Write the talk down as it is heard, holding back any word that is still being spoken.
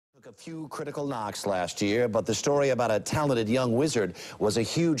Took a few critical knocks last year, but the story about a talented young wizard was a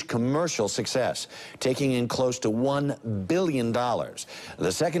huge commercial success, taking in close to $1 billion.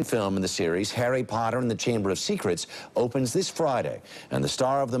 The second film in the series, Harry Potter and the Chamber of Secrets, opens this Friday. And the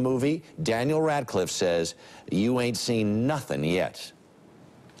star of the movie, Daniel Radcliffe, says, "You ain't seen nothing yet."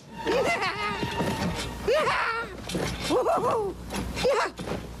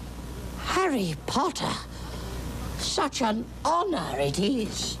 Harry Potter. Such an honor it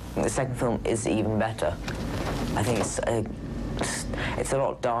is. The second film is even better. I think it's a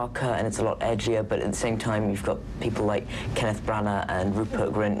lot darker and it's a lot edgier, but at the same time you've got people like Kenneth Branagh and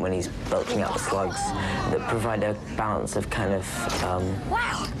Rupert Grint when he's belching out the slugs that provide a balance of kind of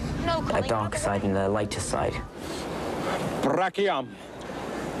a darker side and a lighter side. Brachiam.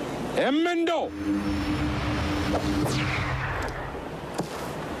 Emendo.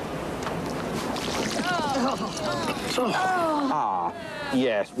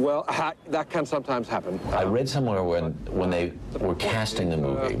 Yes, well, that can sometimes happen. I read somewhere when they were casting the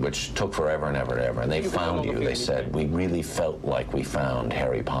movie, which took forever and ever and ever, and they found you, they said, "We really felt like we found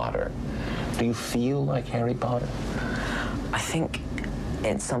Harry Potter." Do you feel like Harry Potter? I think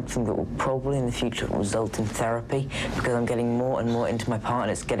it's something that will probably in the future result in therapy, because I'm getting more and more into my part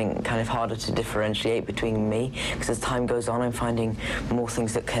and it's getting kind of harder to differentiate between me, because as time goes on I'm finding more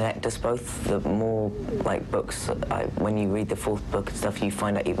things that connect us both. The more like books, when you read the fourth book and stuff, you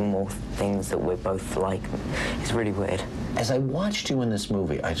find out even more things that we're both like. It's really weird. As I watched you in this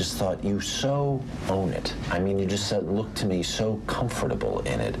movie, I just thought you so own it. I mean, you just looked to me so comfortable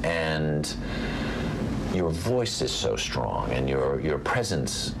in it, and your voice is so strong, and your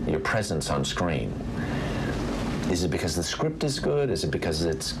presence on screen. Is it because the script is good? Is it because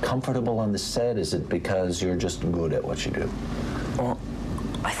it's comfortable on the set? Is it because you're just good at what you do? Well,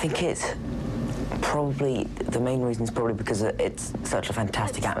 I think it's probably, the main reason is probably because it's such a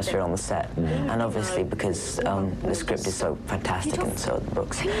fantastic atmosphere on the set, and obviously because the script is so fantastic and so are the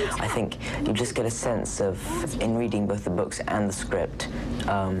books. I think you just get a sense of, in reading both the books and the script,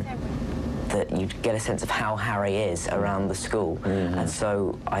 that you get a sense of how Harry is around the school, and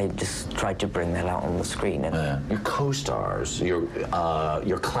so I just tried to bring that out on the screen. And your co-stars, your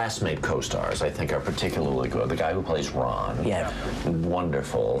classmate co-stars, I think are particularly good. The guy who plays Ron,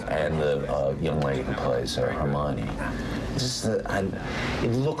 wonderful, and the young lady who plays Hermione.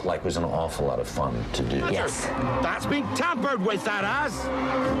 It looked like it was an awful lot of fun to do. Yes. That's been tampered with, that has.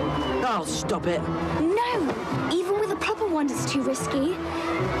 Oh, stop it. No, even with a proper one, it's too risky.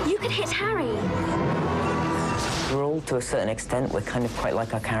 You could hit Harry. We're all, to a certain extent, we're kind of quite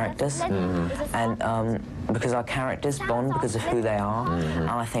like our characters, and because our characters bond because of who they are, and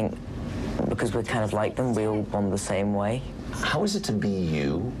I think because we're kind of like them, we all bond the same way. How is it to be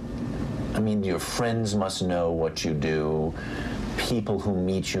you? I mean, your friends must know what you do. People who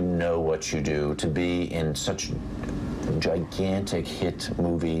meet you know what you do. To be in such gigantic hit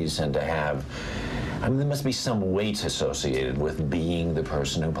movies and to have, I mean, there must be some weight associated with being the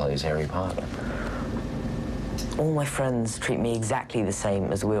person who plays Harry Potter. All my friends treat me exactly the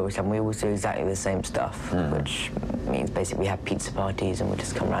same as we always have. We always do exactly the same stuff, which means basically we have pizza parties and we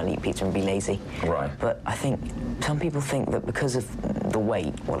just come around and eat pizza and be lazy. Right. But I think some people think that because of the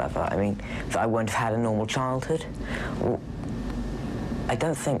weight, whatever, I mean, that I won't have had a normal childhood. Well, I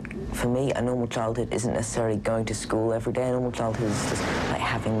don't think, for me, a normal childhood isn't necessarily going to school every day. A normal childhood is just like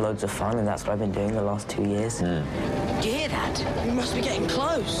having loads of fun, and that's what I've been doing the last 2 years. Do you hear that? We must be getting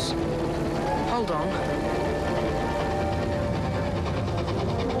close. Hold on.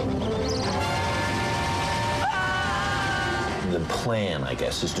 The plan, I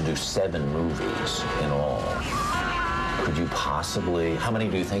guess, is to do 7 movies in all. Could you possibly, how many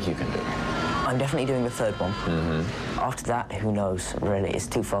do you think you can do? I'm definitely doing the third one. After that, who knows, really. It's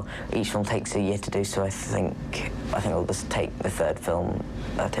too far. Each film takes a year to do, so I think I'll just take the third film,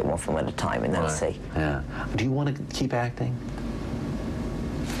 take one film at a time, and then see. Yeah. Do you want to keep acting?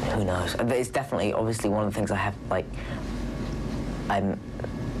 Who knows? It's definitely, obviously, one of the things I have, like, I'm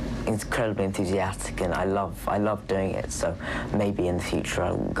incredibly enthusiastic and I love doing it, so maybe in the future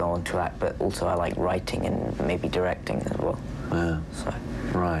I'll go on to act, but also I like writing and maybe directing as well. Yeah. So.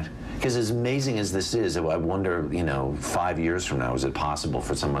 Right. Because as amazing as this is, I wonder, you know, 5 years from now, is it possible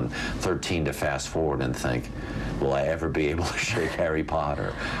for someone 13 to fast forward and think, will I ever be able to shake Harry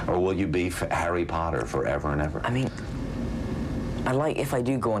Potter? Or will you be Harry Potter forever and ever? I mean, if I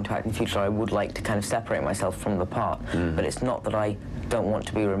do go on to act in the future, I would like to kind of separate myself from the part, but it's not that I don't want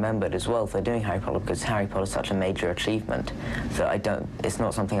to be remembered as well for doing Harry Potter, because Harry Potter is such a major achievement that it's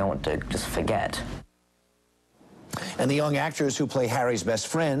not something I want to just forget. And the young actors who play Harry's best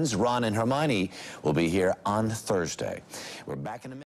friends, Ron and Hermione, will be here on Thursday. We're back in a minute.